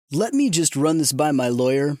"Let me just run this by my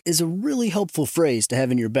lawyer" is a really helpful phrase to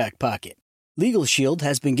have in your back pocket. Legal Shield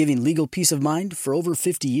has been giving legal peace of mind for over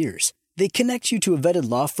 50 years. They connect you to a vetted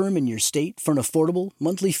law firm in your state for an affordable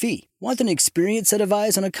monthly fee. Want an experienced set of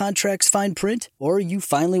eyes on a contract's fine print? Or you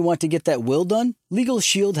finally want to get that will done? Legal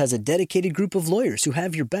Shield has a dedicated group of lawyers who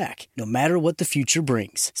have your back, no matter what the future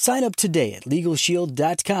brings. Sign up today at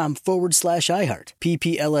LegalShield.com/iHeart.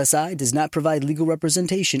 PPLSI does not provide legal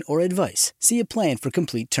representation or advice. See a plan for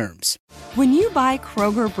complete terms. When you buy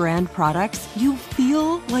Kroger brand products, you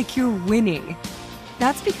feel like you're winning.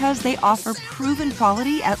 That's because they offer proven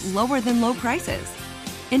quality at lower than low prices.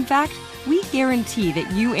 In fact, we guarantee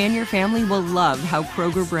that you and your family will love how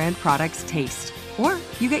Kroger brand products taste, or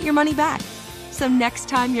you get your money back. So next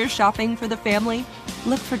time you're shopping for the family,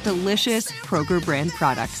 look for delicious Kroger brand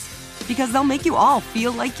products, because they'll make you all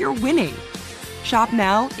feel like you're winning. Shop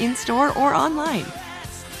now, in-store, or online.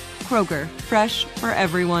 Kroger, fresh for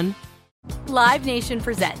everyone. Live Nation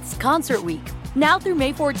presents Concert Week. Now through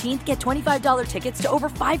May 14th, get $25 tickets to over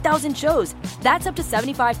 5,000 shows. That's up to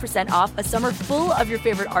 75% off a summer full of your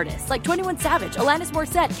favorite artists like 21 Savage, Alanis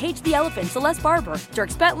Morissette, Cage the Elephant, Celeste Barber,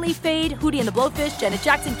 Dierks Bentley, Fade, Hootie and the Blowfish, Janet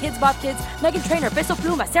Jackson, Kidz Bop Kids, Meghan Trainor, Peso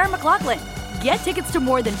Pluma, Sarah McLachlan. Get tickets to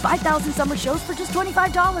more than 5,000 summer shows for just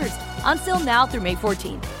 $25. Until now through May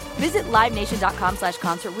 14th. Visit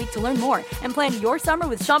LiveNation.com/Concert Week to learn more and plan your summer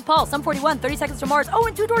with Sean Paul, Sum 41, 30 Seconds to Mars,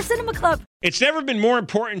 and Two Door Cinema Club. It's never been more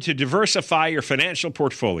important to diversify your financial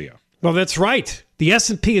portfolio. Well, that's right. The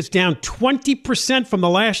S&P is down 20% from the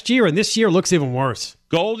last year, and this year looks even worse.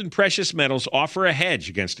 Gold and precious metals offer a hedge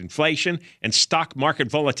against inflation and stock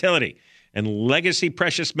market volatility. And Legacy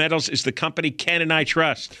Precious Metals is the company Ken and I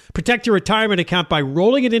trust. Protect your retirement account by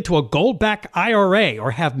rolling it into a gold-backed IRA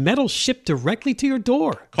or have metals shipped directly to your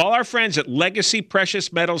door. Call our friends at Legacy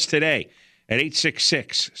Precious Metals today at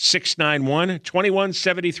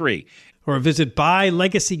 866-691-2173. Or visit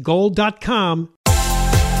buylegacygold.com.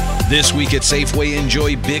 This week at Safeway,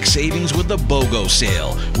 enjoy big savings with the BOGO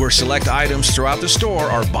sale, where select items throughout the store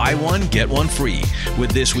are buy one, get one free.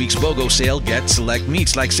 With this week's BOGO sale, get select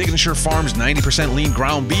meats like Signature Farms 90% lean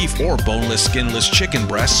ground beef or boneless, skinless chicken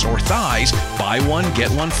breasts or thighs, buy one, get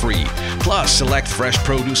one free. Plus, select fresh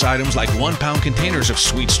produce items like 1 pound containers of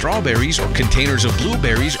sweet strawberries or containers of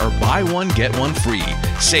blueberries are buy one, get one free.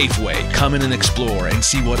 Safeway, come in and explore and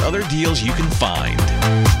see what other deals you can find.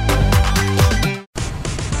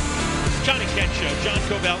 John and Ken Show. John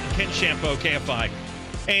Covell and Ken Shampo, KFI,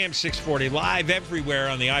 AM 640, live everywhere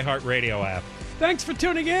on the iHeartRadio app. Thanks for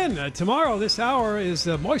tuning in. Tomorrow, this hour is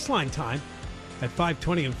Moist Line time at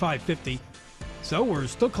 5:20 and 5:50. So we're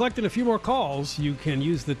still collecting a few more calls. You can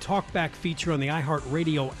use the talkback feature on the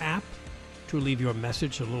iHeartRadio app to leave your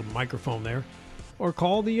message, a little microphone there, or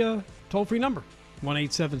call the toll-free number,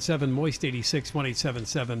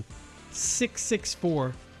 1-877-MOIST-86,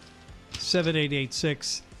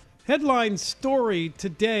 1-877-664-7886. Headline story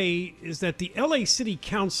today is that the LA City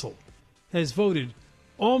Council has voted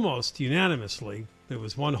almost unanimously. There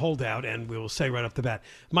was one holdout, and we will say right off the bat,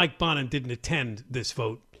 Mike Bonin didn't attend this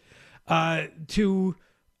vote, to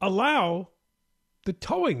allow the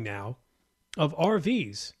towing now of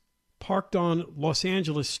RVs parked on Los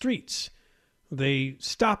Angeles streets. They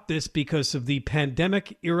stopped this because of the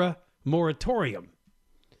pandemic-era moratorium.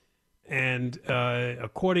 And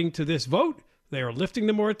according to this vote, they are lifting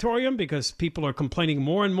the moratorium because people are complaining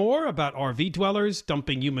more and more about RV dwellers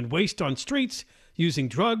dumping human waste on streets, using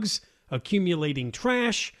drugs, accumulating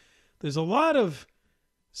trash. There's a lot of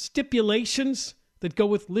stipulations that go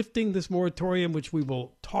with lifting this moratorium, which we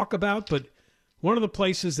will talk about. But one of the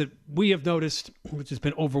places that we have noticed, which has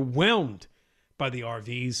been overwhelmed by the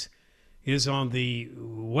RVs, is on the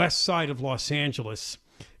west side of Los Angeles,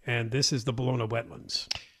 and this is the Bologna Wetlands.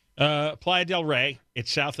 Playa del Rey,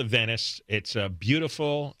 it's south of Venice. It's a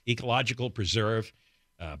beautiful ecological preserve,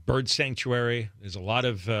 bird sanctuary. There's a lot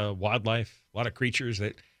of wildlife, a lot of creatures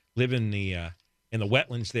that live in the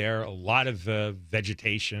wetlands there. A lot of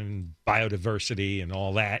vegetation, biodiversity, and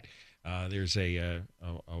all that. There's a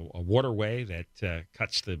waterway that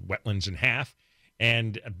cuts the wetlands in half.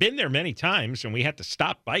 And I've been there many times, and we had to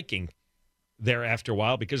stop biking there after a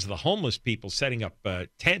while because of the homeless people setting up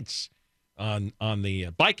tents on the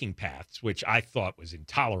biking paths, which I thought was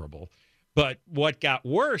intolerable. But what got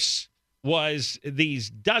worse was these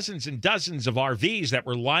dozens and dozens of RVs that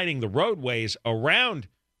were lining the roadways around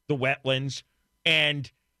the wetlands,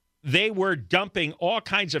 and they were dumping all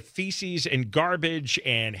kinds of feces and garbage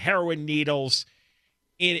and heroin needles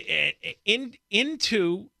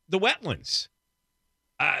into the wetlands.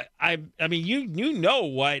 I mean, you know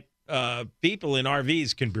what people in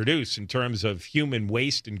RVs can produce in terms of human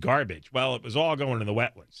waste and garbage. Well, it was all going in the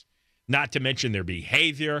wetlands. Not to mention their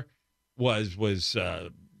behavior was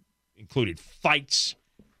included fights,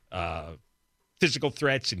 physical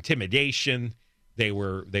threats, intimidation. They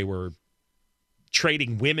were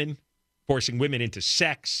trading women, forcing women into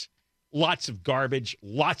sex. Lots of garbage,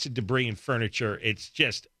 lots of debris and furniture. It's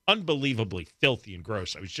just unbelievably filthy and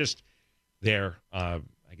gross. I was just there, I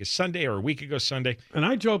guess Sunday or a week ago Sunday. And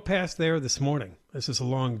I drove past there this morning. This is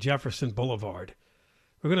along Jefferson Boulevard.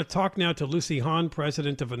 We're going to talk now to Lucy Hahn,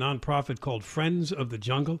 president of a nonprofit called Friends of the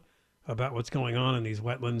Jungle, about what's going on in these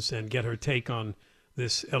wetlands and get her take on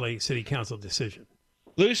this LA City Council decision.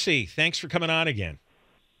 Lucy, thanks for coming on again.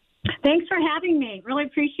 Thanks for having me. Really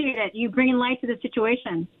appreciate it. You bringing light to the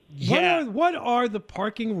situation. Yeah. What are the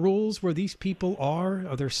parking rules where these people are?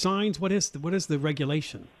 Are there signs? What is the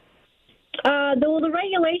regulation? The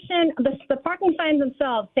regulation, the parking signs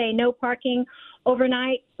themselves say no parking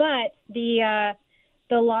overnight, but the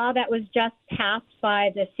law that was just passed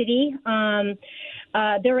by the city,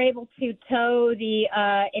 they're able to tow the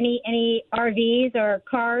any RVs or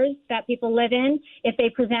cars that people live in if they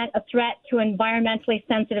present a threat to environmentally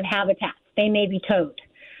sensitive habitats. They may be towed.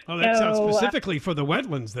 Oh, that sounds specifically for the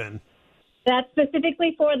wetlands then. That's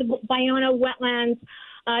specifically for the Ballona Wetlands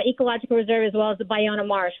Ecological Reserve as well as the Ballona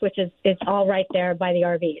Marsh, which is all right there by the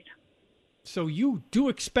RVs. So you do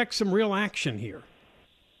expect some real action here.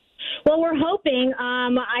 Well, we're hoping.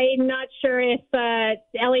 I'm not sure if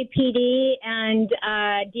LAPD and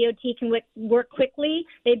DOT can work quickly.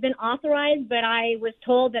 They've been authorized, but I was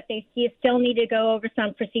told that they still need to go over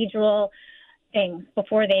some procedural things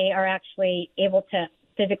before they are actually able to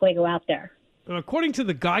physically go out there. According to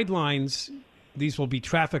the guidelines, these will be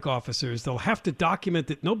traffic officers. They'll have to document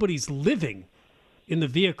that nobody's living in the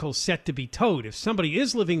vehicle set to be towed. If somebody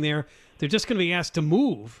is living there, they're just going to be asked to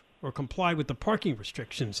move or comply with the parking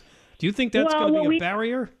restrictions. Do you think that's going to be a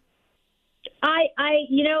barrier?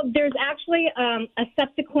 There's actually a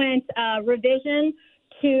subsequent revision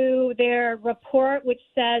to their report, which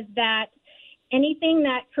says that anything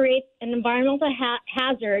that creates an environmental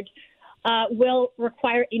hazard will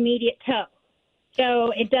require immediate tow.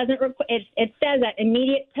 So it doesn't. It says that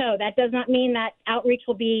immediate tow. That does not mean that outreach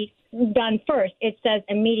will be done first. It says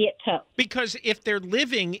immediate tow. Because if they're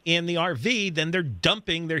living in the RV, then they're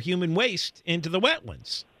dumping their human waste into the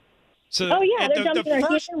wetlands. So they're dumping their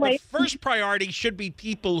human waste. The first priority should be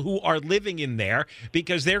people who are living in there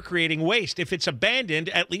because they're creating waste. If it's abandoned,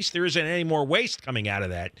 at least there isn't any more waste coming out of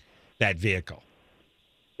that vehicle.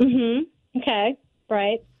 Mm-hmm. Okay.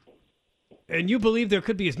 Right. And you believe there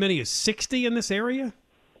could be as many as 60 in this area?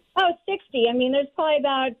 Oh, 60. I mean, there's probably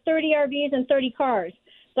about 30 RVs and 30 cars.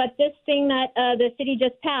 But this thing that the city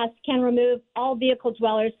just passed can remove all vehicle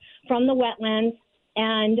dwellers from the wetlands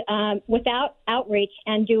and without outreach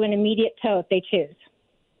and do an immediate tow if they choose.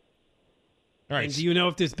 All right. And do you know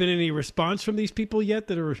if there's been any response from these people yet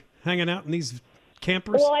that are hanging out in these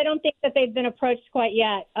campers? Well, I don't think that they've been approached quite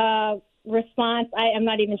yet. Response, I'm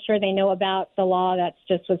not even sure they know about the law that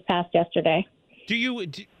just was passed yesterday. Do you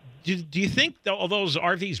think all those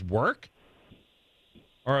RVs work?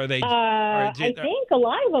 Or are they? I think a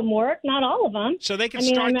lot of them work, not all of them. So they can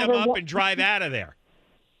start them up and drive out of there.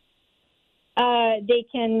 They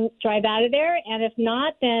can drive out of there, and if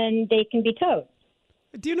not, then they can be towed.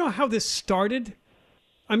 Do you know how this started?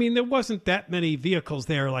 I mean, there wasn't that many vehicles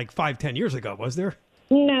there like 5-10 years ago, was there?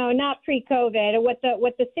 No, not pre-COVID. What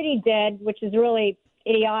the city did, which is really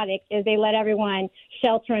idiotic, is they let everyone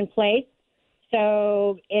shelter in place.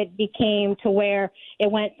 So it became to where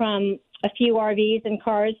it went from a few RVs and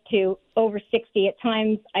cars to over 60. At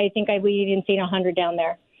times, I think we've even seen 100 down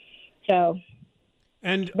there. So,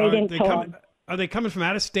 and are they coming from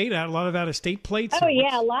out of state? A lot of out of state plates? Oh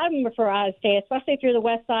yeah, a lot of them are from out of state, especially through the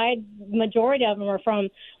west side. Majority of them are from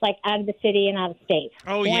like out of the city and out of state.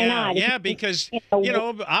 Oh Why not? Yeah, because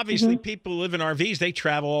obviously people who live in RVs, they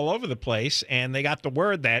travel all over the place, and they got the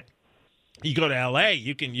word that you go to LA,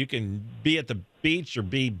 you can be at the beach or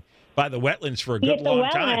be by the wetlands for a good long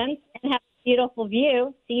time and have a beautiful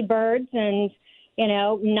view, see birds, and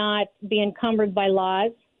not be encumbered by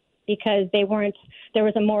laws because there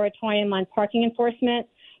was a moratorium on parking enforcement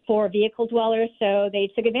for vehicle dwellers, so they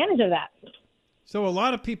took advantage of that. So a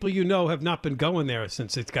lot of people have not been going there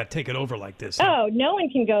since it's got taken over like this. Oh, no one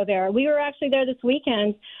can go there. We were actually there this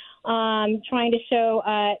weekend trying to show,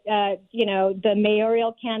 the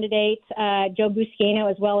mayoral candidate, Joe Buscaino,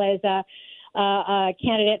 as well as a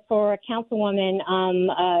candidate for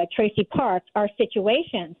Councilwoman Tracy Park, our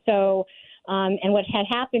situation. So And what had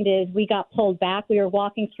happened is we got pulled back. We were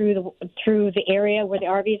walking through the area where the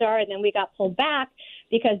RVs are, and then we got pulled back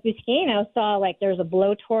because Buscaino saw like there was a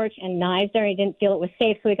blowtorch and knives there. And he didn't feel it was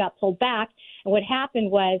safe, so we got pulled back. And what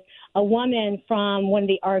happened was a woman from one of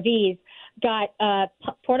the RVs got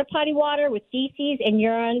porta potty water with feces and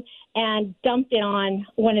urine and dumped it on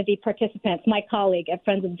one of the participants, my colleague at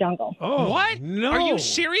Friends of the Jungle. Oh, What? No. Are you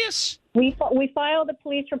serious? We filed a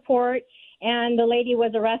police report, and the lady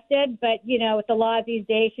was arrested. But, with the laws these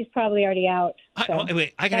days, she's probably already out. So.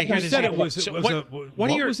 Wait, I got to That's hear You this. said it was, So what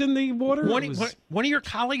was in the water? One, It was- one of your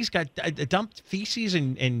colleagues got dumped feces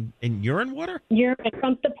and urine water? Urine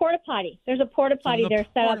from the porta potty. There's a porta potty the there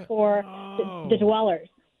set up for Oh. the dwellers.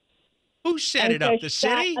 Who set And it so up? The she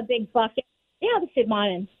got city? a big bucket. Yeah, the city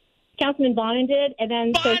Bonin. Councilman Bonin did, and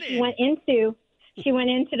then so she Bonin! went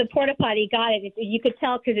into the porta potty, got it. You could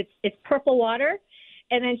tell because it's purple water,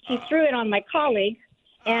 and then she threw it on my colleague,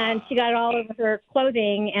 and she got it all over her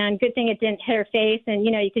clothing. And good thing it didn't hit her face, and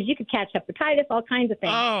because you could catch hepatitis, all kinds of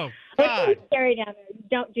things. Oh, It's God. pretty scary down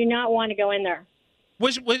there. Do not want to go in there.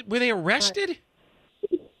 Were they arrested?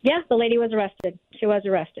 Yeah, the lady was arrested. She was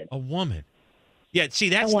arrested. A woman. Yeah, see,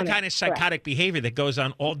 that's A woman, the kind of psychotic behavior that goes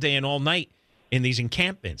on all day and all night in these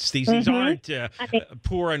encampments. These aren't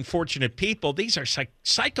poor, unfortunate people. These are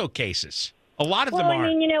psycho cases. A lot of them are.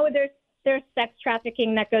 I mean, there's sex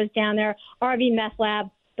trafficking that goes down there. RV meth lab.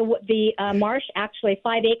 The marsh, actually,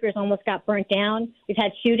 5 acres almost got burnt down. We've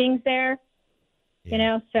had shootings there.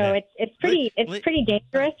 Yeah. So Yeah. it's pretty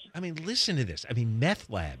dangerous. I mean, listen to this. I mean, meth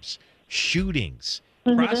labs, shootings,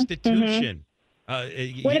 Mm-hmm. prostitution.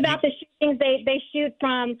 What about the shootings? They shoot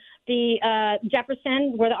from the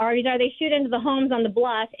Jefferson, where the RVs are. They shoot into the homes on the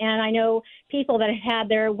bluff, and I know people that have had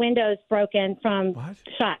their windows broken from What?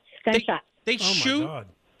 gunshots. They Oh, shoot. my God.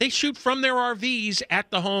 They shoot from their RVs at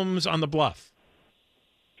the homes on the bluff.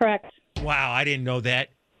 Correct. Wow, I didn't know that.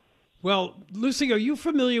 Well, Lucy, are you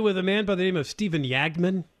familiar with a man by the name of Stephen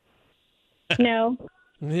Yagman? No.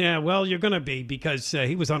 Yeah, well, you're going to be because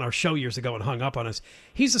he was on our show years ago and hung up on us.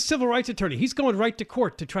 He's a civil rights attorney. He's going right to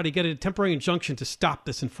court to try to get a temporary injunction to stop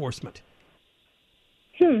this enforcement.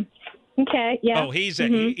 Okay. Yeah. Oh, he's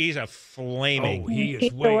a flaming Oh, he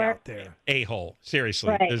He's is way sure. out there. a-hole. Seriously,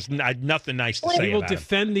 Right. there's nothing nice to He say will about him.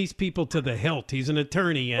 defend these people to the hilt. He's an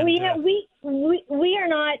attorney, and we are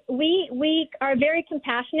not. We are very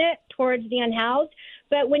compassionate towards the unhoused,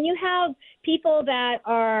 but when you have people that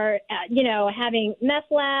are, having meth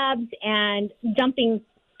labs and dumping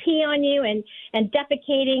pee on you and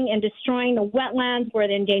defecating and destroying the wetlands where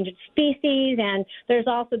the endangered species, and there's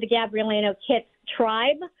also the Gabrielino Kits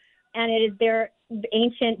tribe, and it is their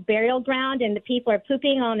ancient burial ground, and the people are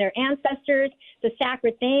pooping on their ancestors, the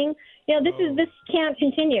sacred thing. This can't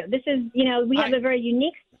continue. This is, we have a very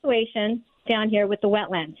unique situation down here with the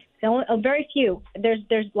wetlands. So a very few. There's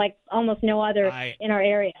like almost no other in our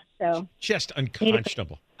area. So Just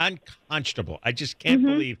unconscionable. Unconscionable. I just can't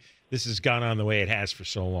believe this has gone on the way it has for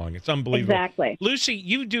so long. It's unbelievable. Exactly. Lucy,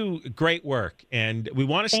 you do great work, and we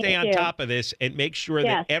want to stay on you. top of this and make sure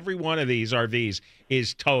Yes. that every one of these RVs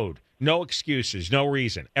is towed. No excuses, no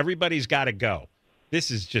reason. Everybody's got to go. This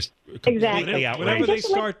is just completely Exactly. outrageous. whenever they Just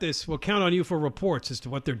to let- start this, we'll count on you for reports as to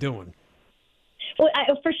what they're doing. Well,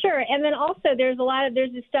 for sure. And then also there's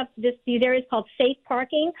this stuff, these areas called safe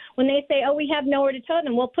parking. When they say, we have nowhere to tow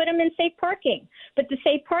them, we'll put them in safe parking. But the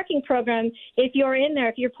safe parking program, if you're in there,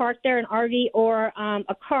 if you're parked there, an RV or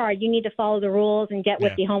a car, you need to follow the rules and get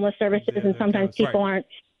with Yeah. the homeless services. And sometimes people aren't.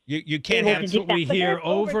 You can't Able have to do That's what we But hear there's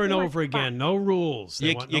over over and 200 over again. No rules. They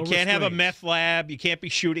you want no can't have a restraints. meth lab. You can't be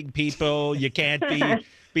shooting people. You can't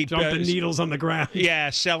be Jumping needles on the ground. Yeah,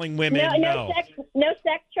 selling women. No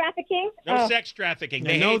sex trafficking. No sex trafficking.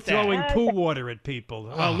 They And no hate that. throwing poo water at people.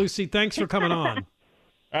 Well, Lucy, thanks for coming on.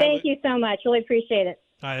 Thank you so much. Really appreciate it.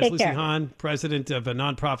 Hi, it's Take Lucy care. Hahn, president of a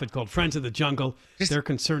nonprofit called Friends of the Jungle. Their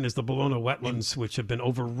concern is the Bologna wetlands, which have been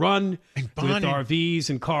overrun And with Bonnet. RVs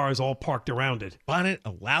and cars all parked around it. Bonnet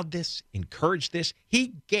allowed this, encouraged this.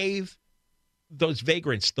 He gave those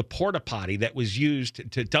vagrants the porta potty that was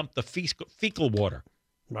used to dump the fecal water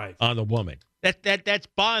Right. on the woman. That's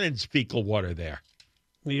Bonnet's fecal water there.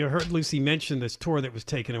 You heard Lucy mention this tour that was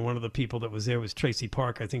taken, and one of the people that was there was Tracy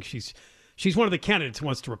Park. I think she's one of the candidates who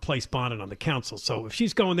wants to replace Bonnet on the council. So if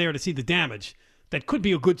she's going there to see the damage, that could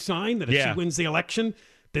be a good sign that if Yeah. she wins the election,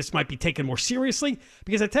 this might be taken more seriously.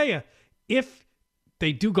 Because I tell you, if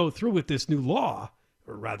they do go through with this new law,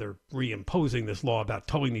 or rather reimposing this law about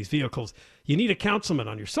towing these vehicles, you need a councilman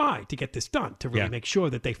on your side to get this done, to really Yeah. make sure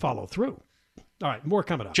that they follow through. All right, more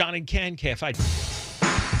coming up. John and Ken, KFI.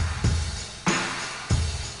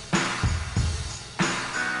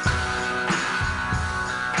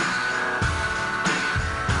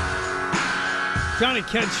 John and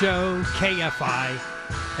Ken Show,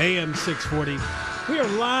 KFI, AM 640. We are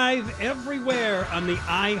live everywhere on the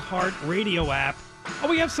iHeart Radio app. Oh,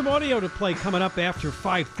 we have some audio to play coming up after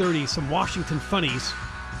 5:30, some Washington funnies.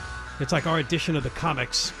 It's like our edition of the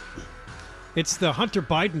comics. It's the Hunter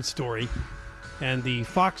Biden story, and the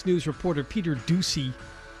Fox News reporter Peter Doocy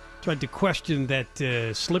tried to question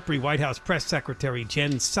that slippery White House press secretary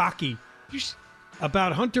Jen Psaki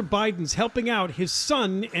about Hunter Biden's helping out his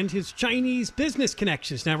son and his Chinese business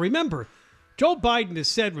connections. Now, remember, Joe Biden has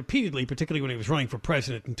said repeatedly, particularly when he was running for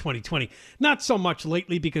president in 2020, not so much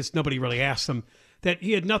lately because nobody really asked him, that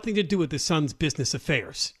he had nothing to do with his son's business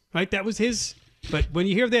affairs. Right? That was his. But when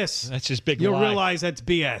you hear this, that's his big you'll lie. realize that's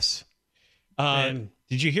BS.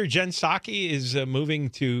 Did you hear Jen Psaki is moving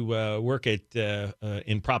to work at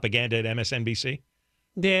in propaganda at MSNBC?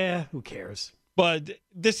 Yeah, who cares? But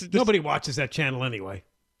this nobody watches that channel anyway.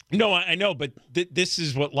 No, I know, but this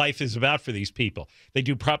is what life is about for these people. They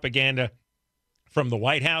do propaganda from the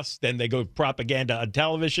White House, then they go propaganda on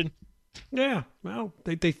television. Yeah, well,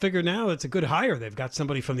 they figure now it's a good hire. They've got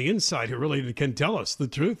somebody from the inside who really can tell us the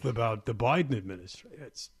truth about the Biden administration.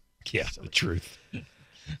 The truth.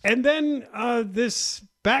 And then this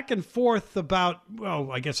back and forth about,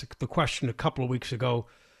 well, I guess the question a couple of weeks ago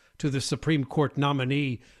to the Supreme Court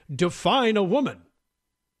nominee, define a woman.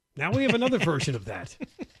 Now we have another version of that,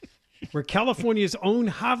 where California's own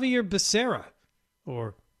Javier Becerra,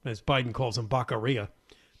 or as Biden calls him, Baccaria,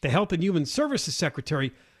 the Health and Human Services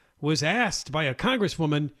Secretary, was asked by a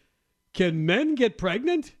congresswoman, can men get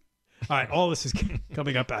pregnant? All right, all this is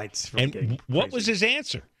coming up. And what was his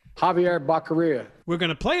answer? Javier Baccaria. We're going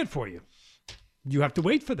to play it for you. You have to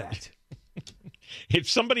wait for that. If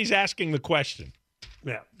somebody's asking the question.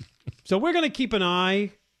 Yeah. So we're going to keep an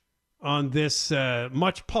eye on this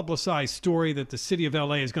much publicized story that the city of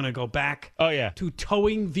LA is going to go back to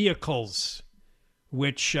towing vehicles,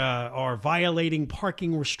 which are violating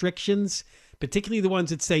parking restrictions, particularly the ones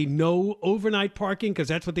that say no overnight parking, because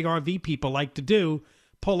that's what the RV people like to do,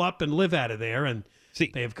 pull up and live out of there. And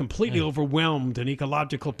they have completely overwhelmed an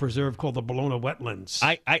ecological preserve called the Bologna Wetlands.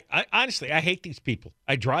 I honestly, I hate these people.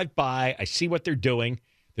 I drive by, I see what they're doing.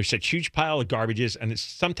 There's such huge pile of garbages, and it's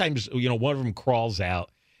sometimes, one of them crawls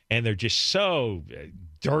out, and they're just so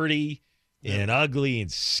dirty and ugly and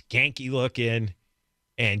skanky looking,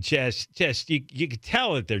 and just you can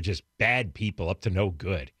tell that they're just bad people up to no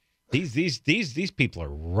good. These people are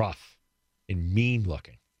rough and mean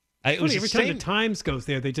looking. Every time the Times goes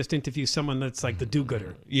there, they just interview someone that's like the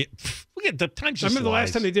do-gooder. Yeah, the Times. I remember the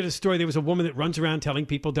last time they did a story, there was a woman that runs around telling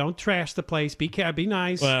people, "Don't trash the place. Be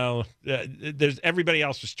nice." Well, there's everybody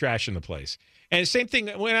else was trashing the place, and the same thing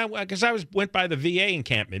when went by the VA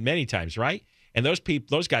encampment many times, right? And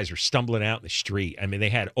those guys were stumbling out in the street. I mean,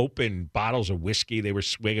 they had open bottles of whiskey they were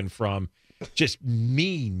swigging from, just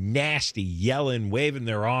mean, nasty, yelling, waving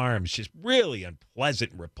their arms, just really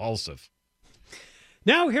unpleasant and repulsive.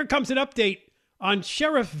 Now here comes an update on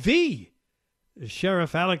Sheriff V,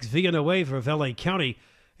 Sheriff Alex Villanueva of L.A. County.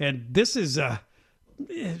 And this is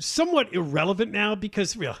somewhat irrelevant now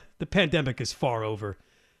because the pandemic is far over.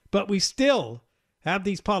 But we still have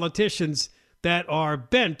these politicians that are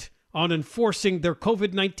bent on enforcing their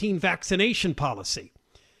COVID-19 vaccination policy.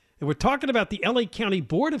 And we're talking about the L.A. County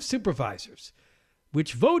Board of Supervisors,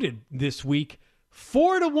 which voted this week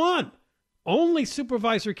 4-1. Only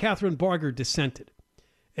Supervisor Catherine Barger dissented.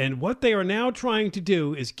 And what they are now trying to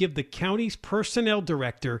do is give the county's personnel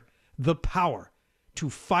director the power to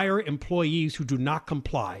fire employees who do not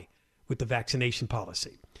comply with the vaccination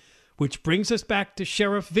policy. Which brings us back to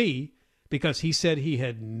Sheriff V, because he said he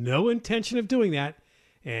had no intention of doing that,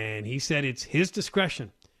 and he said it's his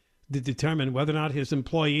discretion to determine whether or not his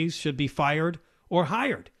employees should be fired or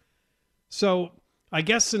hired. So I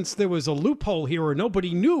guess since there was a loophole here or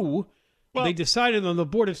nobody knew, they decided on the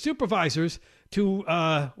Board of Supervisors to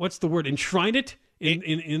enshrine it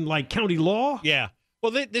in like county law. Yeah.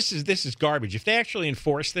 Well, this is garbage. If they actually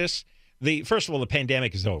enforce this, first of all, the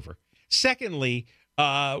pandemic is over. Secondly,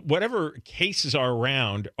 whatever cases are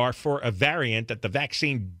around are for a variant that the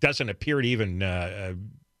vaccine doesn't appear to even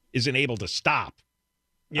isn't able to stop.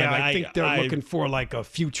 Yeah, I think they're looking for like a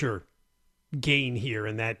future gain here,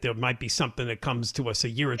 and that there might be something that comes to us a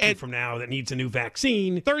year or two from now that needs a new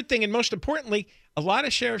vaccine. Third thing, and most importantly, a lot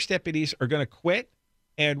of sheriff's deputies are going to quit,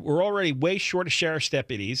 and we're already way short of sheriff's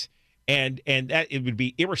deputies, and that it would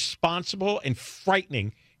be irresponsible and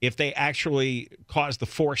frightening if they actually cause the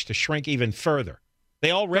force to shrink even further.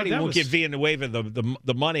 They already won't give Villanueva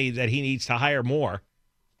the money that he needs to hire more.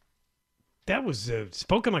 That was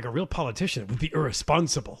spoken like a real politician. It would be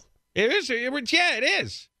irresponsible. It is. It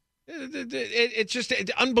is. It's just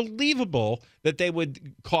unbelievable that they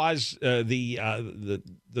would cause the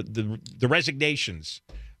resignations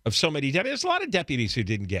of so many deputies. There's a lot of deputies who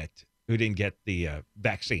didn't get the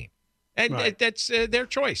vaccine, and that's their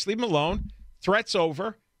choice. Leave them alone. Threat's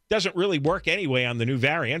over. Doesn't really work anyway on the new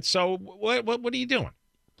variant. So what are you doing?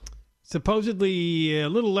 Supposedly, a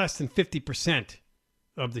little less than 50%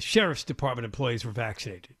 of the sheriff's department employees were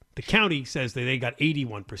vaccinated. The county says that they got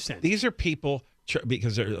 81%. These are people,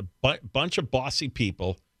 because they're a bunch of bossy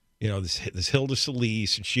people, this Hilda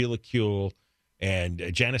Solis and Sheila Kuehl and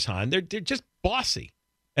Janice Hahn. They're just bossy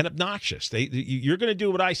and obnoxious. You're going to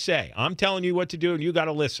do what I say. I'm telling you what to do, and you got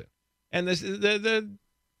to listen. And the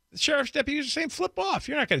sheriff's deputies are saying, flip off.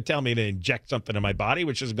 You're not going to tell me to inject something in my body,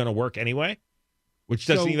 which isn't going to work anyway, which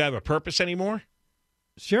doesn't even have a purpose anymore.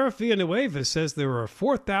 Sheriff Villanueva says there are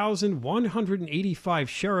 4,185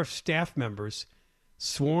 sheriff staff members,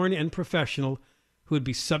 sworn and professional, who would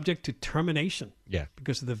be subject to termination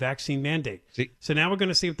because of the vaccine mandate. So now we're going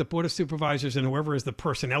to see if the Board of Supervisors and whoever is the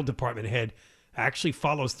personnel department head actually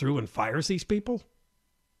follows through and fires these people.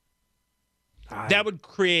 That would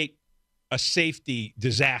create a safety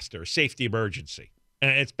disaster, a safety emergency.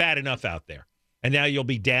 And it's bad enough out there. And now you'll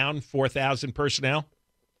be down 4,000 personnel?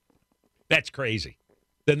 That's crazy.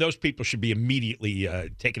 Then those people should be immediately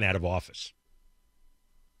taken out of office.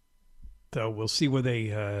 So we'll see where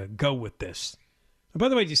they go with this. And by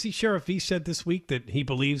the way, did you see Sheriff V said this week that he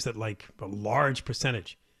believes that like a large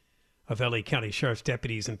percentage of L.A. County Sheriff's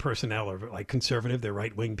deputies and personnel are like conservative, they're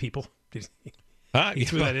right-wing people? He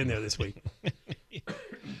threw that in there this week.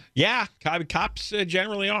 Yeah, cops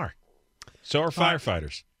generally are. So are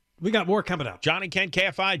firefighters. We got more coming up. John and Ken,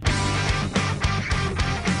 KFI.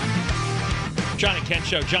 John and Ken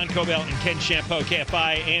Show. John Cobell and Ken Shampoo,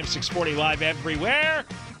 KFI, AM 640 live everywhere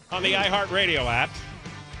on the iHeartRadio app.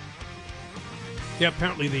 Yeah,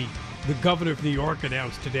 apparently the governor of New York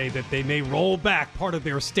announced today that they may roll back part of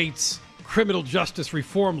their state's criminal justice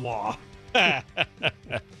reform law.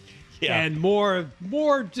 And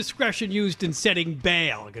more discretion used in setting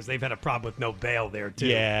bail, because they've had a problem with no bail there, too.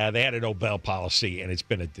 Yeah, they had a no bail policy, and it's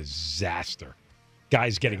been a disaster.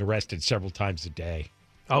 Guys getting arrested several times a day.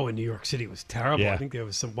 Oh, in New York City, it was terrible. Yeah. I think there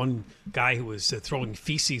was one guy who was throwing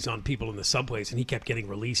feces on people in the subways, and he kept getting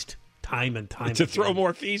released time and time to again. Throw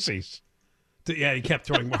more feces. Yeah, he kept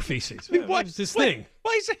throwing more feces. What is this thing?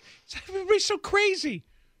 Why is everybody so crazy?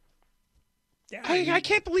 I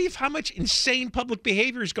can't believe how much insane public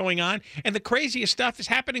behavior is going on, and the craziest stuff is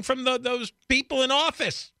happening from those people in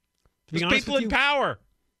office, those people in power.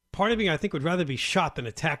 Part of me, I think, would rather be shot than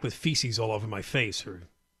attacked with feces all over my face.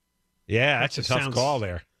 Yeah, that's a tough call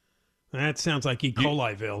there. That sounds like E.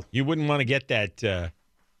 coli-ville. You wouldn't want to get that.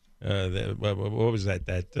 What was that?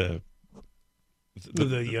 The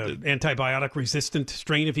antibiotic-resistant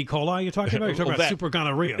strain of E. coli you're talking about? You're talking about super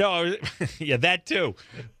gonorrhea. No, yeah, that too.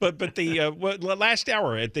 But the last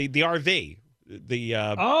hour at the RV.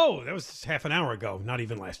 That was half an hour ago, not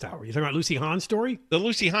even last hour. You're talking about Lucy Hahn's story? The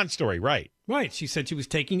Lucy Hahn story, right. Right. She said she was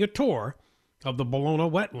taking a tour of the Bologna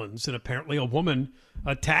wetlands, and apparently a woman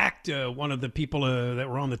attacked one of the people that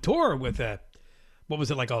were on the tour with what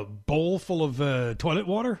was it, like a bowl full of toilet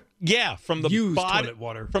water? Yeah, from the toilet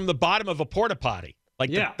water. From the bottom of a porta potty,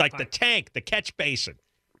 the tank, the catch basin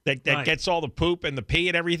that gets all the poop and the pee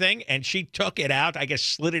and everything. And she took it out, I guess,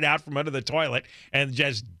 slid it out from under the toilet and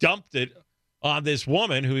just dumped it on this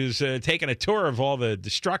woman who's taking a tour of all the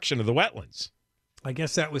destruction of the wetlands. I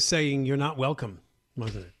guess that was saying you're not welcome,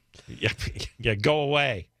 wasn't it? Yeah, go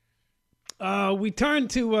away. We turn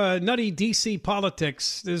to nutty D.C.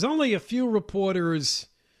 politics. There's only a few reporters,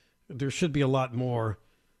 there should be a lot more,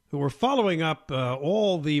 who are following up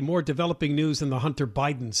all the more developing news in the Hunter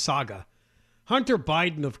Biden saga. Hunter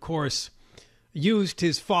Biden, of course, used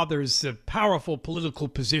his father's powerful political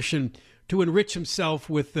position to enrich himself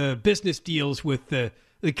with business deals with the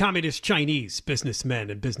communist Chinese businessmen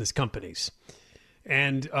and business companies.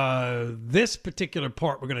 And this particular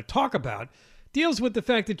part we're going to talk about deals with the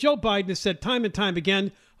fact that Joe Biden has said time and time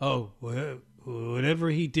again, whatever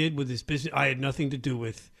he did with his business, I had nothing to do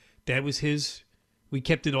with. That was his. We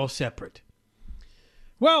kept it all separate.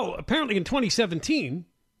 Well, apparently in 2017,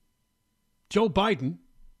 Joe Biden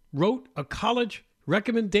wrote a college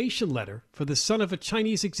recommendation letter for the son of a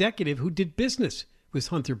Chinese executive who did business with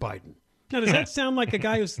Hunter Biden. Now, does that sound like a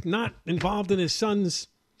guy who's not involved in his son's...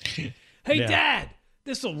 Hey, yeah. Dad,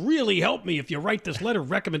 this will really help me if you write this letter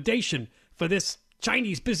of recommendation for this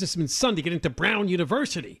Chinese businessman's son to get into Brown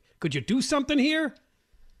University. Could you do something here?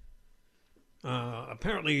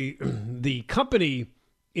 Apparently, the company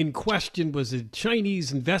in question was a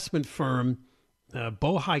Chinese investment firm,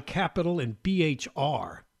 Bohai Capital and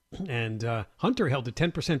BHR. And Hunter held a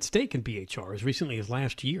 10% stake in BHR as recently as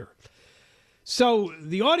last year. So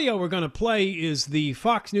the audio we're going to play is the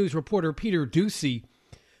Fox News reporter Peter Doocy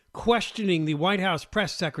questioning the White House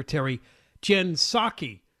press secretary Jen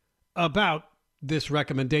Psaki about this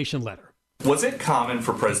recommendation letter. Was it common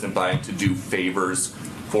for President Biden to do favors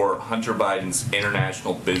for Hunter Biden's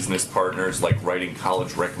international business partners, like writing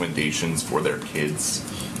college recommendations for their kids?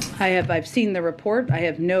 I've seen the report. I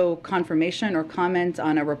have no confirmation or comment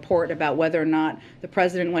on a report about whether or not the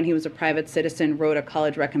president, when he was a private citizen, wrote a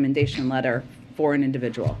college recommendation letter for an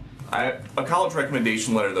individual. A college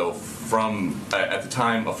recommendation letter, though, from, at the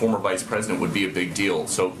time, a former vice president would be a big deal.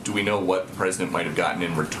 So do we know what the president might have gotten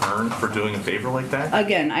in return for doing a favor like that?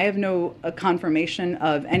 Again, I have no confirmation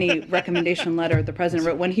of any recommendation letter the president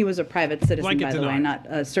wrote when he was a private citizen, by the way,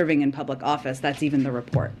 not serving in public office. That's even the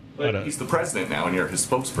report. But he's the president now, and you're his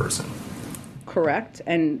spokesperson. Correct.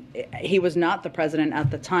 And he was not the president at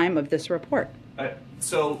the time of this report.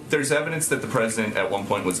 So there's evidence that the president at one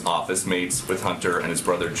point was office mates with Hunter and his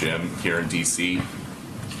brother Jim here in D.C.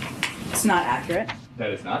 It's not accurate. That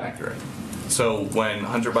is not accurate. So when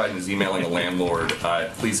Hunter Biden is emailing a landlord,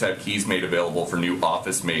 please have keys made available for new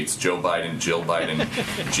office mates, Joe Biden, Jill Biden,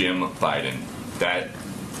 Jim Biden, that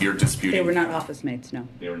you're disputing. They were not office mates, no.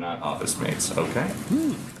 They were not office mates. Okay.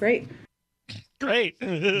 Great. Great.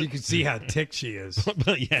 You can see how ticked she is.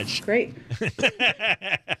 Yeah. Great.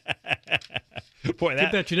 Boy,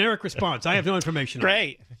 Get that generic response. I have no information.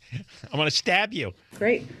 Great. I'm going to stab you.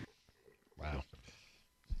 Great. Wow.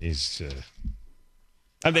 He's.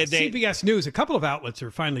 CBS News, a couple of outlets are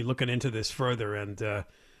finally looking into this further, and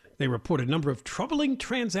they report a number of troubling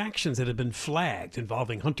transactions that have been flagged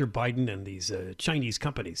involving Hunter Biden and these Chinese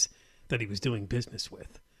companies that he was doing business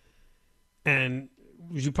with. And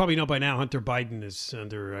as you probably know by now, Hunter Biden is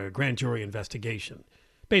under a grand jury investigation,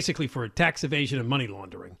 basically for tax evasion and money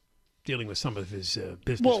laundering, dealing with some of his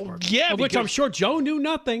business partners. Yeah, of which I'm sure Joe knew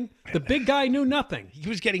nothing. The big guy knew nothing. He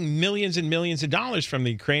was getting millions and millions of dollars from the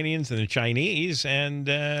Ukrainians and the Chinese, and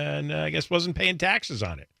I guess wasn't paying taxes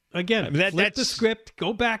on it. Again, I mean, flip the script,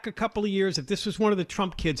 go back a couple of years. If this was one of the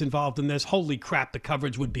Trump kids involved in this, holy crap, the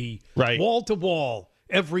coverage would be wall to wall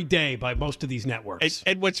every day by most of these networks.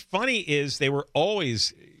 And what's funny is they were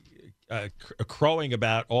always crowing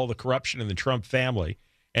about all the corruption in the Trump family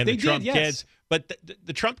and the Trump kids. But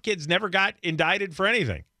the Trump kids never got indicted for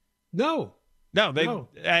anything. No.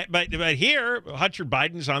 But here, Hunter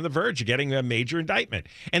Biden's on the verge of getting a major indictment.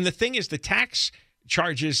 And the thing is, the tax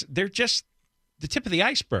charges, they're just the tip of the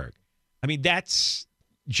iceberg. I mean, that's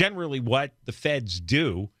generally what the feds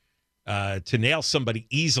do to nail somebody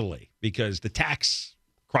easily, because the tax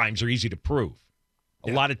crimes are easy to prove.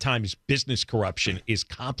 A lot of times business corruption is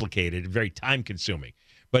complicated and very time-consuming.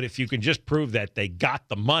 But if you can just prove that they got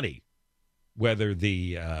the money, whether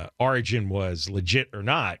the origin was legit or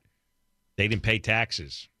not, they didn't pay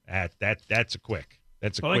taxes. That's a quick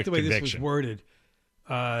conviction. I like the way this was worded.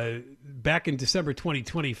 Back in December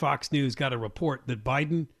 2020, Fox News got a report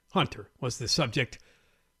that Hunter was the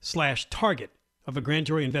subject/target of a grand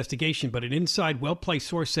jury investigation, but an inside, well-placed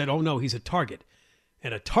source said, oh no, he's a target.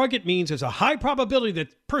 And a target means there's a high probability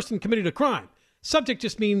that person committed a crime. Subject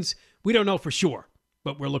just means we don't know for sure,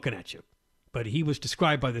 but we're looking at you. But he was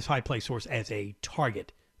described by this high-placed source as a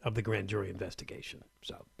target of the grand jury investigation.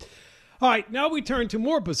 So, all right, now we turn to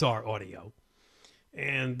more bizarre audio.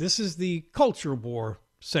 And this is the culture war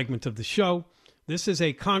segment of the show. This is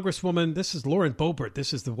a congresswoman. This is Lauren Boebert.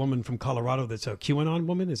 This is the woman from Colorado that's a QAnon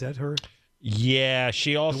woman. Is that her? Yeah,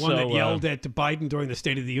 she also... The one that yelled at Biden during the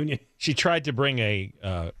State of the Union. She tried to bring a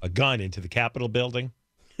gun into the Capitol building.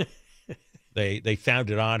 They found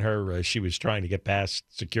it on her. She was trying to get past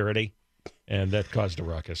security, and that caused a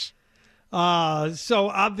ruckus. So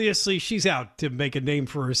obviously she's out to make a name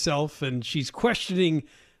for herself, and she's questioning,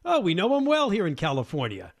 we know him well here in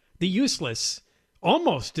California, the useless,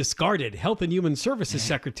 almost discarded Health and Human Services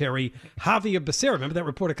Secretary Javier Becerra. Remember that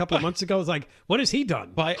report a couple of months ago? It was like, what has he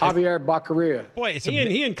done? Javier Baccaria. Boy,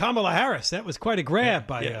 he and Kamala Harris. That was quite a grab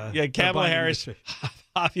by Kamala Harris,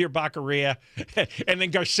 Javier Baccaria, and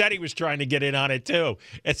then Garcetti was trying to get in on it too.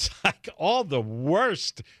 It's like all the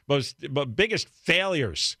worst, biggest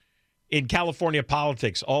failures in California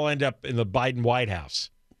politics all end up in the Biden White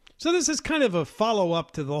House. So this is kind of a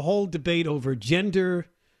follow-up to the whole debate over gender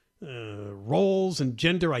roles and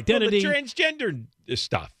gender identity. Well, the transgender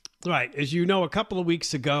stuff. Right. As you know, a couple of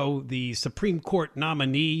weeks ago, the Supreme Court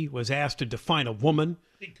nominee was asked to define a woman.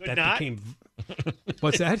 She could not.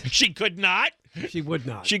 What's that? She could not. She would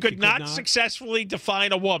not. She could not successfully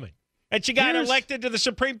define a woman. And she got elected to the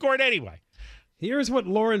Supreme Court anyway. Here's what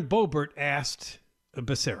Lauren Boebert asked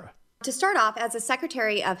Becerra. To start off, as a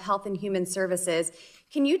Secretary of Health and Human Services,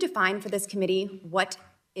 can you define for this committee what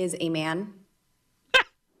is a man?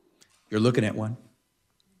 You're looking at one.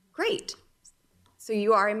 Great. So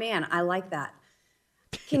you are a man. I like that.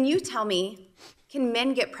 Can you tell me, can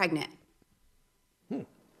men get pregnant?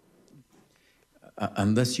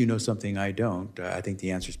 Unless you know something I don't, I think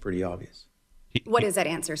the answer is pretty obvious. What is that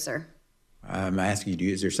answer, sir? I'm asking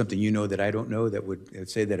you, is there something you know that I don't know that would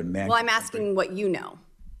say that a man... Well, I'm asking what you know.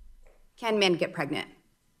 Can men get pregnant?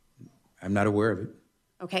 I'm not aware of it.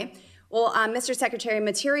 Okay. Well, Mr. Secretary,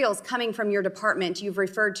 materials coming from your department, you've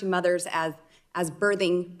referred to mothers as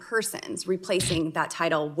birthing persons, replacing that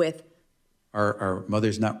title with... Are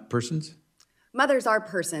mothers not persons? Mothers are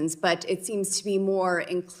persons, but it seems to be more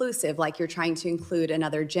inclusive, like you're trying to include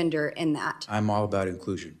another gender in that. I'm all about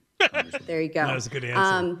inclusion. There you go. That was a good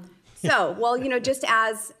answer. Well, just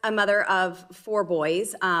as a mother of 4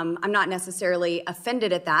 boys, I'm not necessarily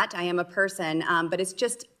offended at that. I am a person, but it's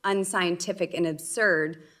just unscientific and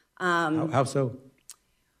absurd. How so?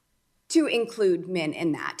 To include men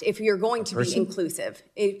in that. If you're going to be inclusive,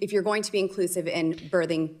 if you're going to be inclusive in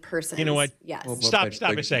birthing persons. You know what? Yes. Stop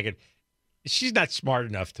a second. She's not smart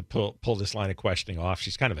enough to pull this line of questioning off.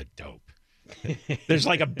 She's kind of a dope. There's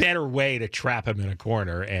like a better way to trap him in a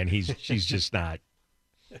corner, and she's just not.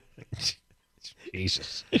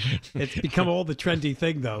 Jesus. It's become all the trendy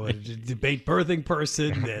thing, though. Debate birthing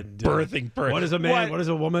person and birthing person. What is a man? What is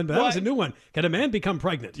a woman? But that was a new one. Can a man become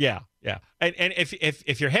pregnant? Yeah. And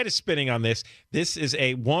if your head is spinning on this is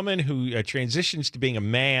a woman who transitions to being a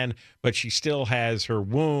man, but she still has her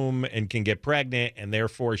womb and can get pregnant, and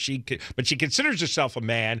therefore she considers herself a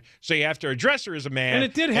man. So you have to address her as a man. And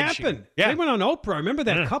it did happen. They went on Oprah. Remember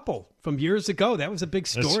that couple from years ago? That was a big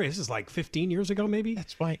story. This is like 15 years ago, maybe.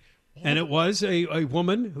 That's right. And it was a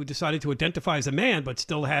woman who decided to identify as a man, but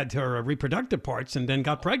still had her reproductive parts, and then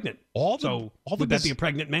got pregnant. Would that be a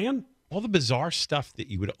pregnant man? All the bizarre stuff that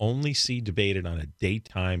you would only see debated on a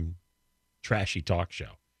daytime trashy talk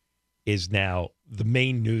show is now the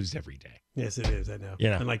main news every day. Yes, it is. I know.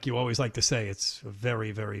 Yeah. And like you always like to say, it's a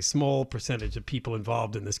very, very small percentage of people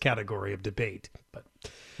involved in this category of debate. But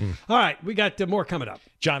all right, we got more coming up.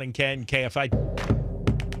 John and Ken, KFI.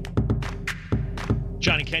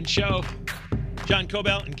 John and Ken Show. John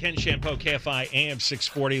Cobell and Ken Shampoo, KFI AM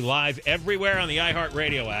 640, live everywhere on the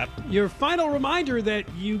iHeartRadio app. Your final reminder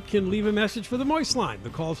that you can leave a message for the Moist Line. The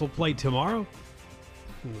calls will play tomorrow.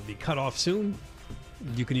 It will be cut off soon.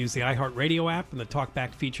 You can use the iHeartRadio app and the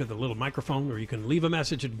TalkBack feature, the little microphone, or you can leave a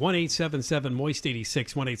message at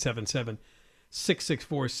 1-877-MOIST86,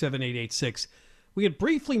 1-877-664-7886. We had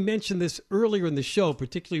briefly mentioned this earlier in the show,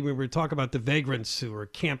 particularly when we were talking about the vagrants who were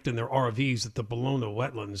camped in their RVs at the Bologna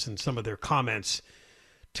wetlands and some of their comments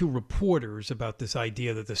to reporters about this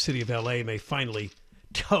idea that the city of L.A. may finally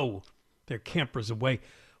tow their campers away.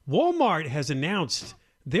 Walmart has announced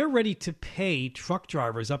they're ready to pay truck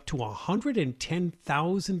drivers up to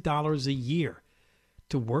 $110,000 a year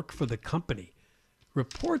to work for the company.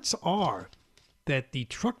 Reports are that the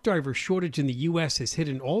truck driver shortage in the U.S. has hit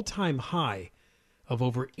an all-time high of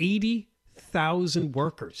over 80,000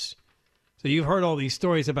 workers. So you've heard all these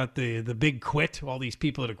stories about the big quit, all these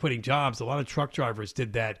people that are quitting jobs. A lot of truck drivers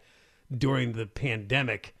did that during the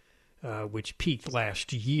pandemic, which peaked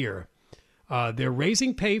last year. They're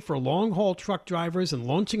raising pay for long-haul truck drivers and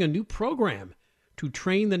launching a new program to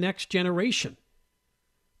train the next generation.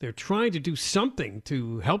 They're trying to do something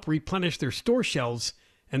to help replenish their store shelves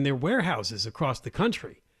and their warehouses across the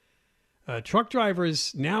country. Truck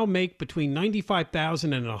drivers now make between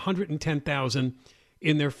 $95,000 and $110,000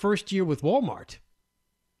 in their first year with Walmart.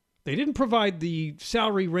 They didn't provide the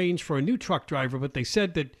salary range for a new truck driver, but they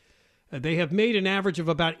said that they have made an average of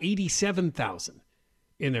about $87,000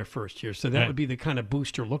 in their first year. So that would be the kind of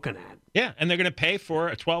boost you're looking at. Yeah, and they're going to pay for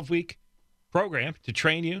a 12-week program to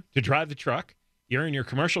train you to drive the truck. You earn your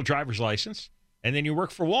commercial driver's license, and then you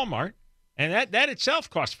work for Walmart, and that itself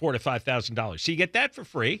costs $4,000 to $5,000. So you get that for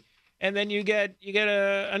free. And then you get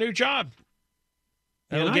a new job.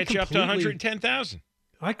 That'll get you up to $110,000.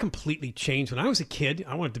 I completely changed. When I was a kid,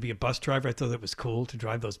 I wanted to be a bus driver. I thought it was cool to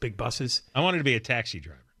drive those big buses. I wanted to be a taxi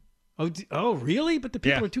driver. Oh, really? But the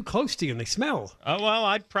people are too close to you and they smell. Oh, well,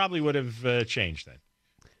 I probably would have changed that.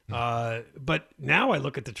 But now I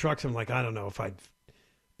look at the trucks, I'm like, I don't know if I'd...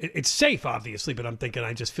 It's safe, obviously, but I'm thinking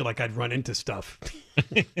I just feel like I'd run into stuff.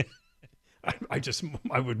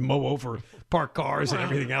 I would mow over parked cars and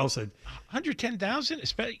everything else.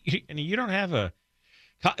 $110,000, and you don't have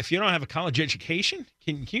if you don't have a college education,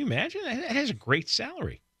 can you imagine? That has a great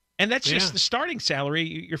salary, and that's just the starting salary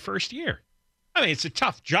your first year. I mean, it's a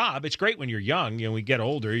tough job. It's great when you're young. We get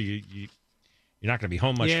older, you You're not going to be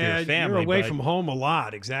home much for your family. You're away but, from home a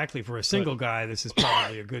lot. Exactly. For a single guy, this is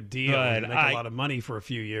probably a good deal. But You make a lot of money for a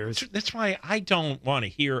few years. That's why I don't want to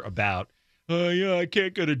hear about, oh, yeah, I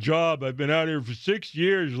can't get a job. I've been out here for 6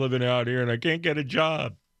 years living out here, and I can't get a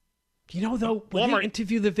job. You know, though, when they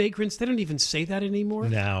interview the vagrants, they don't even say that anymore.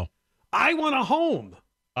 No. I want a home.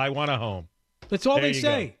 I want a home. That's all There they you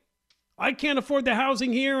say. go. I can't afford the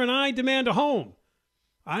housing here, and I demand a home.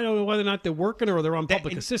 I don't know whether or not they're working or they're on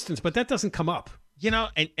public assistance, but that doesn't come up. You know,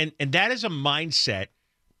 and that is a mindset.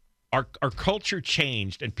 Our culture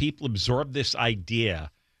changed, and people absorbed this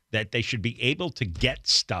idea that they should be able to get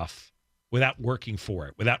stuff without working for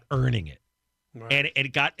it, without earning it. Right.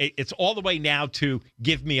 And it's all the way now to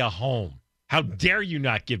give me a home. How dare you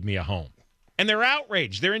not give me a home? And they're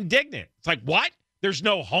outraged. They're indignant. It's like, what? There's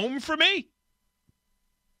no home for me?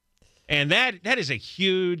 And that is a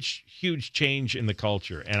huge, huge change in the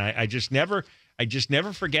culture. And I just never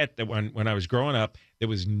forget that when I was growing up, there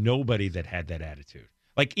was nobody that had that attitude.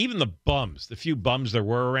 Like even the bums, the few bums there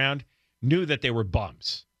were around, knew that they were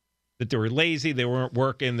bums, that they were lazy, they weren't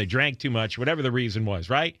working, they drank too much, whatever the reason was,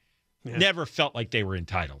 right? Yeah. Never felt like they were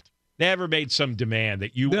entitled. Never made some demand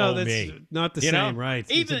that you owe me. No, that's not the same, right?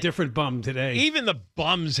 It's a different bum today. Even the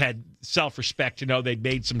bums had self-respect to know they'd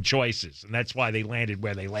made some choices, and that's why they landed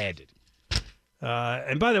where they landed.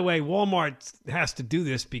 And by the way, Walmart has to do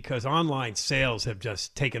this because online sales have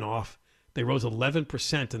just taken off. They rose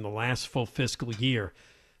 11% in the last full fiscal year.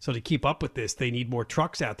 So to keep up with this, they need more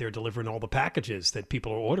trucks out there delivering all the packages that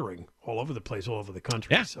people are ordering all over the place, all over the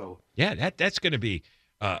country. Yeah, so that's going to be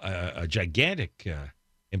a gigantic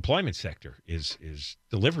employment sector is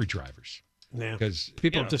delivery drivers. Yeah, because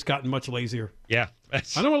people have just gotten much lazier. Yeah. I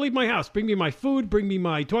don't want to leave my house. Bring me my food. Bring me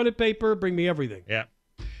my toilet paper. Bring me everything. Yeah.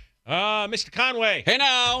 Mr. Conway. Hey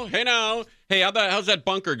now. Hey, how's that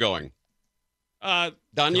bunker going?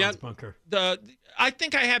 Done yet? Bunker. I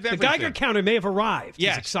think I have everything. The Geiger counter may have arrived.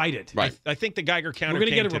 Yes. He's excited. Right. I think the Geiger counter. We're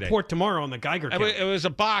going to get a today. report tomorrow on the Geiger counter. It was a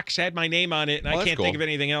box, had my name on it, and I can't think of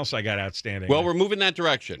anything else I got outstanding. Well, we're moving that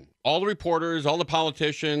direction. All the reporters, all the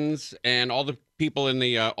politicians, and all the people in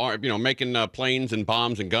the making planes and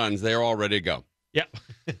bombs and guns, they're all ready to go. Yeah.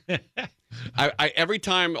 Every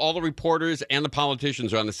time all the reporters and the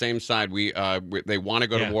politicians are on the same side, they want to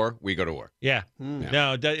go to war, we go to war. Yeah.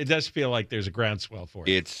 No, it does feel like there's a groundswell for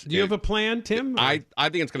it. Do you have a plan, Tim? I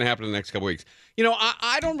think it's going to happen in the next couple weeks. You know,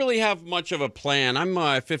 I don't really have much of a plan.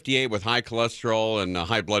 I'm 58 with high cholesterol and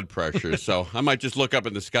high blood pressure, so I might just look up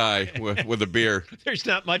in the sky with a beer. There's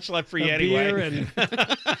not much left for you anyway. Beer and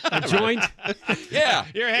a joint. Yeah,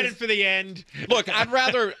 you're headed for the end. Look, I'd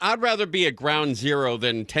rather be at ground zero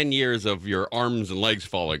than 10 years of your arms and legs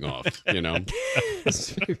falling off. You know,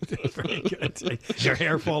 very good. Your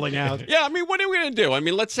hair falling out. Yeah, I mean, what are we going to do? I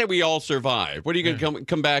mean, let's say we all survive. What are you going to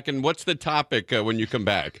come back and what's the topic when you come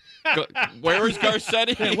back? Where is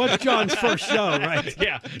Garcetti? Yeah, what's John's first show, right?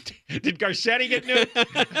 Yeah. Did Garcetti get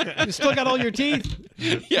nuked? You still got all your teeth?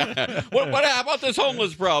 Yeah. How about this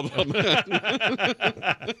homeless problem?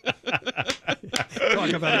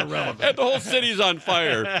 Talk about irrelevant. And the whole city's on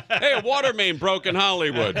fire. Hey, a water main broke in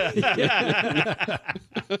Hollywood.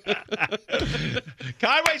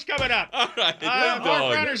 Conway's coming up. All right. Mark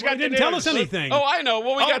Browner's got the didn't news. tell us anything. Oh, I know.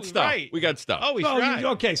 Well, we got stuff. Right. We got stuff. Oh, he's right.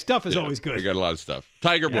 Okay, stuff is always good. We got a lot of stuff.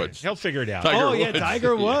 Tiger Woods. He'll figure it out. Tiger Woods.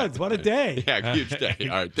 Tiger Woods. What a day. Yeah, huge day. All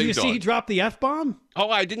right. Did you see he dropped the F-bomb? Oh,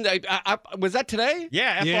 I didn't. Was that today?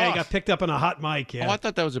 Yeah, F he off. got picked up on a hot mic. Yeah. Oh, I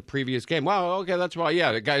thought that was a previous game. Wow, okay, that's why.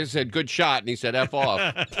 Yeah, the guy said good shot, and he said F off.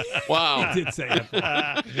 Wow. He did say F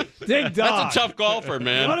off. Ding dong. That's a tough golfer,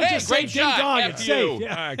 man. Why don't Hey, you say great ding shot. dong? F It's you. safe.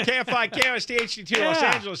 Yeah. KFI, KOST, HD2, Los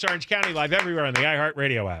Yeah. Angeles, Orange County, live everywhere on the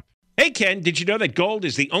iHeartRadio app. Hey, Ken, did you know that gold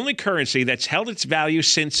is the only currency that's held its value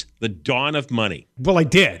since the dawn of money? Well, I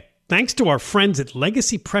did. Thanks to our friends at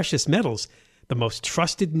Legacy Precious Metals, the most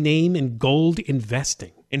trusted name in gold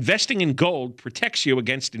investing. Investing in gold protects you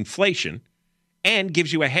against inflation and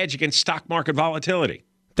gives you a hedge against stock market volatility.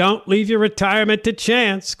 Don't leave your retirement to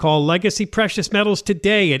chance. Call Legacy Precious Metals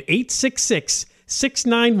today at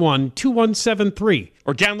 866-691-2173.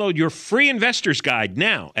 Or download your free investor's guide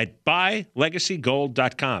now at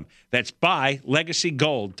buylegacygold.com. That's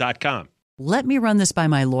buylegacygold.com. "Let me run this by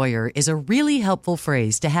my lawyer" is a really helpful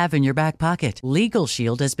phrase to have in your back pocket. Legal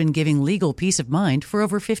Shield has been giving legal peace of mind for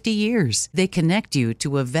over 50 years. They connect you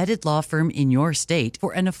to a vetted law firm in your state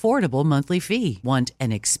for an affordable monthly fee. Want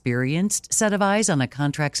an experienced set of eyes on a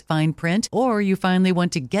contract's fine print? Or you finally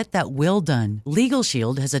want to get that will done? Legal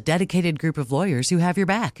Shield has a dedicated group of lawyers who have your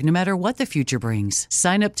back, no matter what the future brings.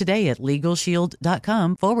 Sign up today at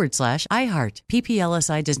LegalShield.com/iHeart.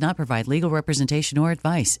 PPLSI does not provide legal representation or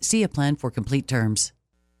advice. See a plan for complete terms.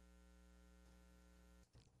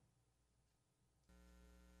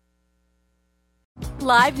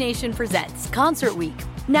 Live Nation presents Concert Week.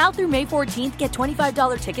 Now through May 14th, get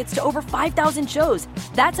 $25 tickets to over 5,000 shows.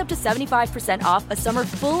 That's up to 75% off a summer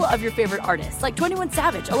full of your favorite artists like 21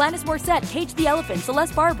 Savage, Alanis Morissette, Cage the Elephant,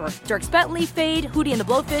 Celeste Barber, Dierks Bentley, Fade, Hootie and the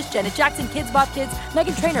Blowfish, Janet Jackson, Kids Bop Kids,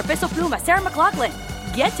 Meghan Trainor, Peso Pluma, Sarah McLachlan.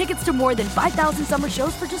 Get tickets to more than 5,000 summer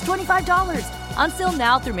shows for just $25. Until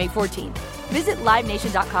now through May 14th. Visit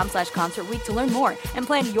LiveNation.com/Concert Week to learn more and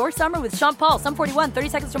plan your summer with Sean Paul, Sum 41, 30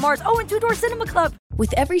 Seconds to Mars, and Two Door Cinema Club.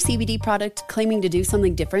 With every CBD product claiming to do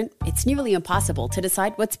something different, it's nearly impossible to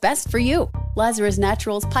decide what's best for you. Lazarus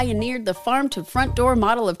Naturals pioneered the farm-to-front-door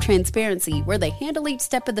model of transparency, where they handle each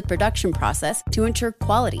step of the production process to ensure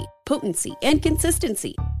quality, potency, and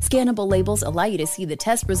consistency. Scannable labels allow you to see the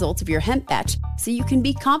test results of your hemp batch, so you can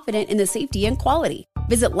be confident in the safety and quality.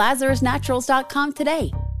 Visit LazarusNaturals.com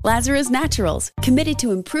today. Lazarus Naturals, committed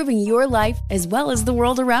to improving your life as well as the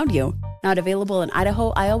world around you. Not available in Idaho,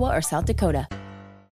 Iowa, or South Dakota.